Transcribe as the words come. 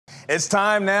It's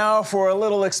time now for a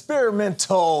little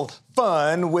experimental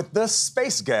fun with the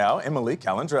space gal, Emily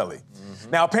Calandrelli.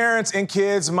 Now, parents and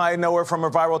kids might know her from her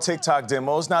viral TikTok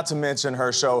demos, not to mention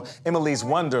her show, Emily's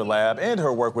Wonder Lab, and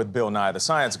her work with Bill Nye, the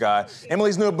science guy.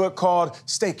 Emily's new book called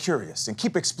Stay Curious and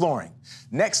Keep Exploring.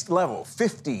 Next level,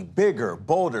 50 bigger,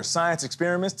 bolder science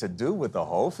experiments to do with the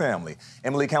whole family.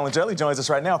 Emily Calandrelli joins us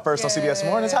right now, first on CBS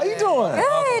Mornings. How you doing?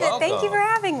 Good. Thank you for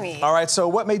having me. All right, so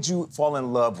what made you fall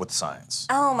in love with science?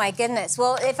 Oh, my goodness.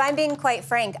 Well, if I'm being quite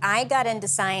frank, I got into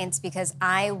science because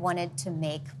I wanted to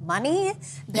make money.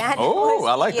 That was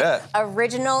I like the that.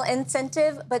 original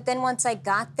incentive. But then once I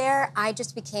got there, I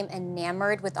just became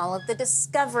enamored with all of the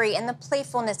discovery and the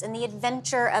playfulness and the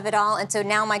adventure of it all. And so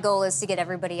now my goal is to get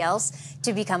everybody else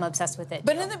to become obsessed with it.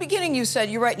 But in the beginning, you said,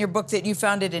 you write in your book that you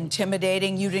found it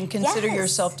intimidating. You didn't consider Yes.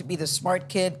 yourself to be the smart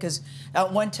kid, because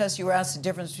at one test you were asked the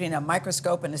difference between a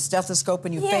microscope and a stethoscope,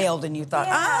 and you failed, and you thought,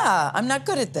 I'm not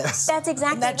good at this. That's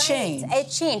exactly and that right. changed. It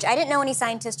changed. I didn't know any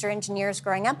scientists or engineers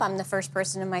growing up. I'm the first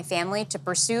person in my family to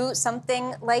pursue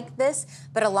something like this.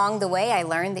 But along the way, I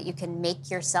learned that you can make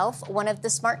yourself one of the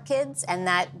smart kids, and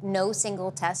that no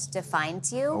single test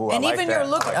defines you. Ooh, And I like even that. your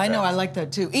look, I I like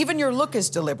that too. Even your look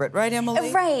is deliberate, right, Emily?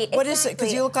 Right, What is it? Because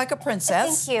exactly. you look like a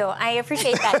princess. Thank you. I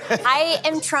appreciate that. I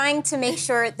am trying to make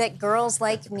sure that girls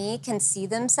like me can see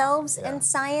themselves in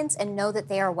science and know that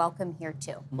they are welcome here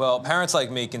too. Well, parents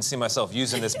like me can see myself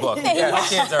using this book. My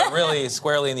kids are really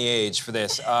squarely in the age for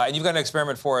this. And you've got an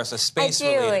experiment for us, a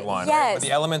space-related one, right? Yes. Where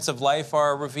the elements of life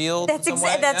are revealed.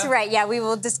 That's right. Yeah, we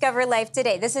will discover life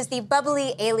today. This is the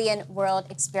Bubbly Alien World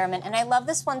Experiment, and I love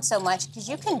this one so much because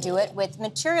you can do it with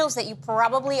materials that you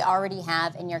probably already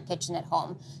have in your kitchen at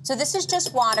home. So this is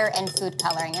just water and food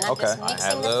coloring, and I'm just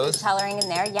mixing the food coloring in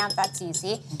there. Yeah, that's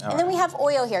easy. And then we have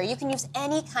oil here. You can use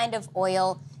any kind of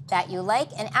oil that you like,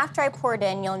 and after I pour it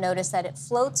in, you'll notice that it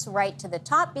floats right to the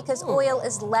top because oil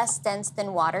is less dense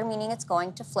than water, meaning it's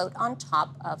going to float on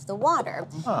top of the water.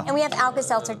 And we have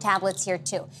Alka-Seltzer tablets here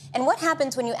too. And what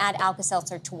happens when you add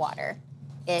Alka-Seltzer to water?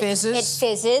 It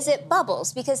fizzes, it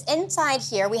bubbles, because inside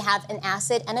here we have an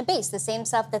acid and a base, the same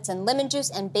stuff that's in lemon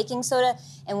juice and baking soda,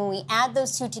 and when we add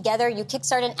those two together, you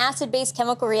kickstart an acid-base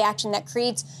chemical reaction that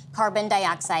creates carbon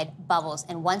dioxide bubbles.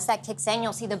 And once that kicks in,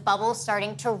 you'll see the bubbles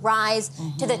starting to rise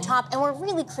to the top, and we're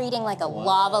really creating like a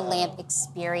lava lamp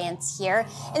experience here.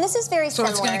 And this is very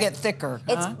similar. So it's going to get thicker,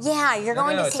 huh? Yeah, you're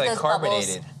going to see like those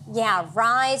carbonated. bubbles. Yeah,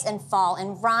 rise and fall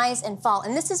and rise and fall.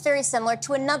 And this is very similar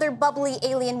to another bubbly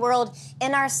alien world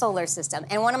in our solar system.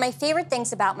 And one of my favorite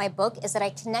things about my book is that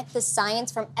I connect the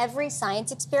science from every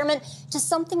science experiment to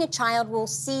something a child will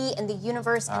see in the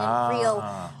universe and in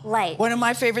real life. One of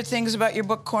my favorite things about your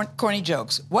book, corny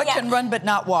jokes. What can run but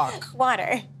not walk?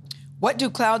 Water. What do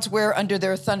clouds wear under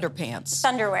their thunder pants?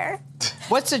 Thunderwear.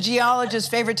 What's a geologist's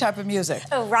favorite type of music?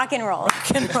 Oh, rock and roll.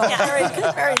 Rock and roll.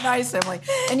 Very nice, Emily.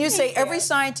 And you say every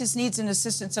scientist needs an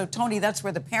assistant, so Tony, that's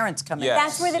where the parents come in.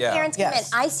 That's where the parents come in.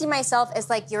 Yes. I see myself as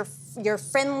like your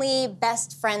friendly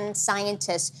best friend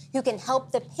scientist who can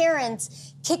help the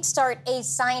parents kickstart a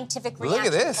scientific reaction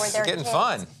Look at this. for their It's getting kids.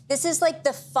 fun. This is like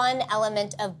the fun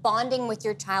element of bonding with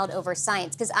your child over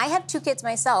science. Because I have 2 kids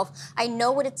myself. I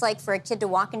know what it's like for a kid to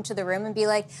walk into the room and be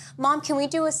like, Mom, can we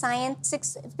do a science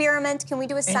experiment? Can we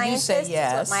do a science test? You say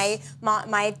yes. That's what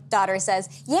my daughter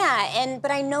says. Yeah,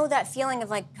 but I know that feeling of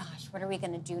like, gosh, what are we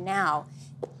going to do now?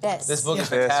 This book is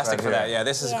fantastic for that. Yeah,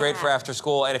 this is great for after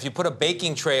school. And if you put a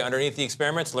baking tray underneath the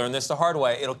experiments, learn this the hard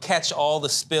way, it'll catch all the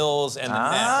spills and the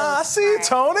mess. I see you,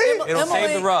 Tony. It'll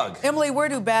save the rug. Emily, where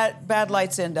do bad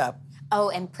lights end up? Oh,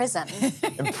 and Prism.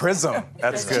 And Prism.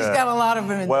 That's good. She's got a lot of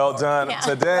them in Well done.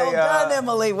 Today, well done,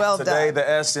 Emily. Well done. Today, the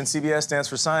S in CBS stands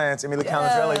for science. Emily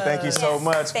Calandrelli, thank you so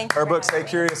much. Her book, Stay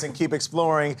Curious and Keep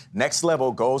Exploring. Next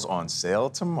Level goes on sale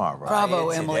tomorrow.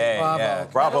 Bravo, Emily. Bravo.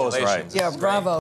 Bravo is right. Yeah, bravo.